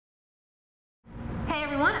Hey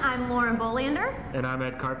everyone, I'm Lauren Bolander. And I'm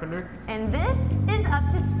Ed Carpenter. And this is Up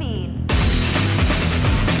to Speed.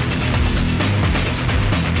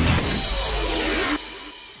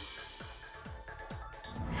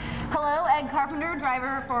 Hello, Ed Carpenter,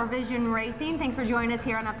 driver for Vision Racing. Thanks for joining us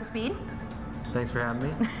here on Up to Speed. Thanks for having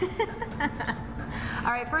me.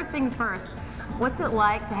 All right, first things first. What's it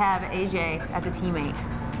like to have AJ as a teammate?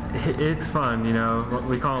 It's fun, you know.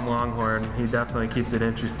 We call him Longhorn. He definitely keeps it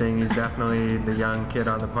interesting. He's definitely the young kid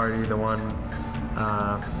on the party, the one,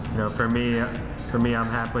 you know, for me, I'm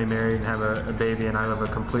happily married and have a baby, and I live a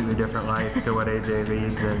completely different life to what AJ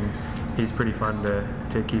leads, and he's pretty fun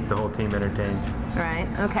to keep the whole team entertained. All right,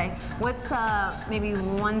 okay. What's maybe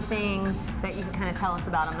one thing that you can kind of tell us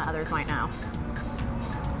about him that others might know?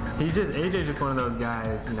 AJ's just one of those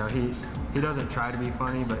guys, you know, he doesn't try to be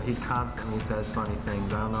funny, but he constantly says funny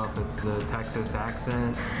things. I don't know if it's the Texas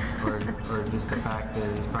accent or just the fact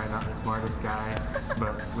that he's probably not the smartest guy,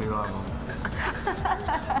 but we love him.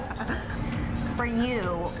 For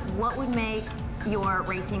you, what would make your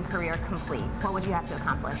racing career complete? What would you have to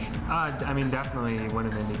accomplish? I mean, definitely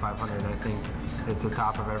winning the Indy 500. I think it's the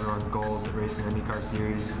top of everyone's goals at racing the IndyCar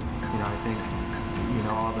Series. You know, I think, you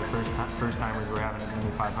know, all the first timers we're having at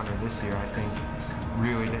Indy 500 this year, I think,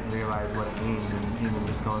 really didn't realize what it means, and even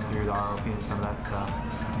just going through the ROP and some of that stuff,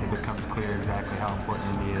 it becomes clear exactly how important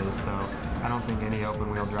Indy is. So I don't think any open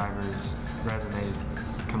wheel driver's resume is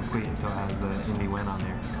complete until it has the Indy win on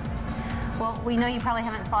there. Well, we know you probably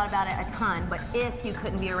haven't thought about it a ton, but if you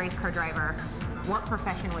couldn't be a race car driver, what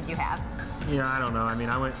profession would you have? You know, I don't know. I mean,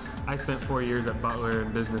 I spent 4 years at Butler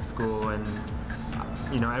in business school, and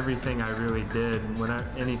you know, everything I really did,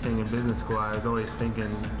 anything in business school, I was always thinking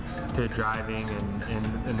to driving and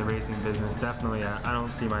in the racing business. Definitely, I don't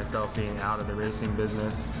see myself being out of the racing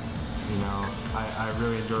business. You know, I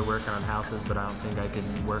really enjoy working on houses, but I don't think I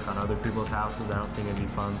could work on other people's houses. I don't think it'd be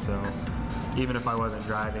fun. So even if I wasn't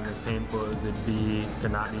driving, as painful as it'd be to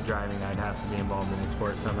not be driving, I'd have to be involved in the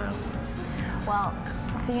sport somehow. Well,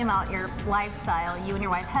 speaking about your lifestyle, you and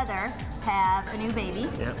your wife Heather have a new baby.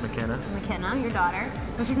 Yeah, McKenna. McKenna, your daughter.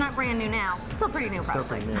 Well, she's not brand new now. Still pretty new,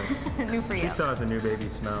 probably. Still pretty new. New for you. She still has a new baby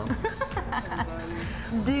smell.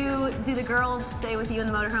 Do the girls stay with you in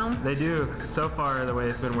the motorhome? They do. So far, the way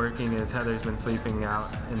it's been working is Heather's been sleeping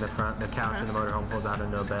out in the front. The couch in the motorhome pulls out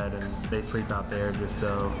into a bed, and they sleep out there just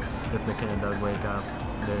so if McKenna does wake up,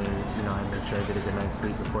 you know, I make sure I get a good night's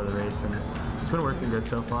sleep before the race, and it's been working good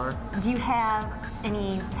so far. Do you have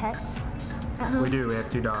any pets? We do. We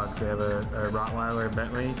have 2 dogs. We have a Rottweiler,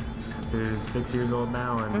 Bentley, who's 6 years old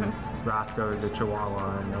now, and Roscoe is a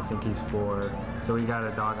Chihuahua, and I think he's 4. So we got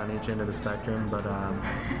a dog on each end of the spectrum, but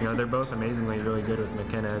you know, they're both amazingly really good with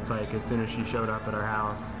McKenna. It's like as soon as she showed up at our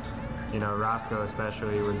house, you know, Roscoe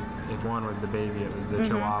especially if one was the baby, it was the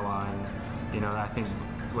Chihuahua, and you know, I think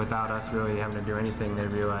without us really having to do anything, they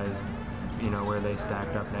realized, you know, where they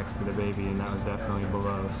stacked up next to the baby, and that was definitely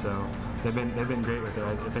below. So they've been great with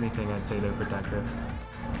her. If anything, I'd say they're protective.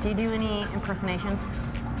 Do you do any impersonations?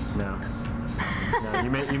 No. No,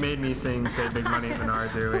 you made me sing "Say Big Money" at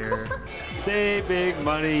Menards earlier. Say big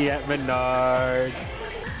money at Menards.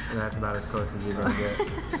 And that's about as close as you're gonna get.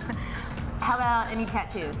 How about any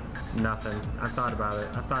tattoos? Nothing. I've thought about it.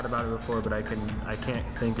 I've thought about it before, but I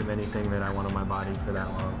can't think of anything that I want on my body for that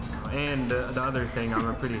long. And the other thing, I'm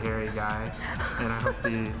a pretty hairy guy, and I don't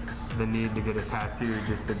see the need to get a tattoo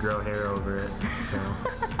just to grow hair over it. So.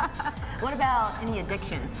 What about any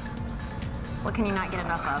addictions? What can you not get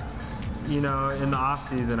enough of? You know, in the off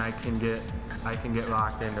season, I can get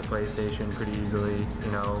locked into PlayStation pretty easily.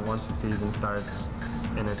 You know, once the season starts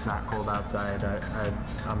and it's not cold outside,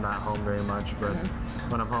 I'm not home very much, but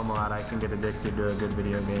when I'm home a lot, I can get addicted to a good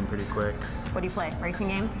video game pretty quick. What do you play? Racing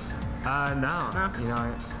games? No. You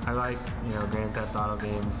know, I like, you know, Grand Theft Auto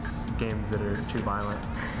games that are too violent.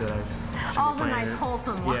 All the nice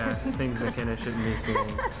wholesome ones. Yeah, things McKenna shouldn't be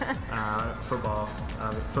seeing. Football.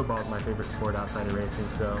 Football is my favorite sport outside of racing,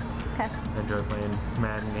 so I enjoy playing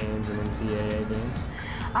Madden games and NCAA games.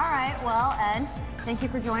 All right, well, Ed, thank you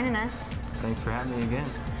for joining us. Thanks for having me again.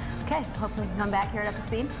 Okay, hopefully we can come back here at Up to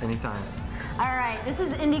Speed. Anytime. All right, this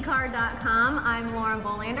is IndyCar.com. I'm Lauren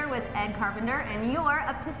Bolander with Ed Carpenter, and you're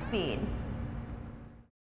Up to Speed.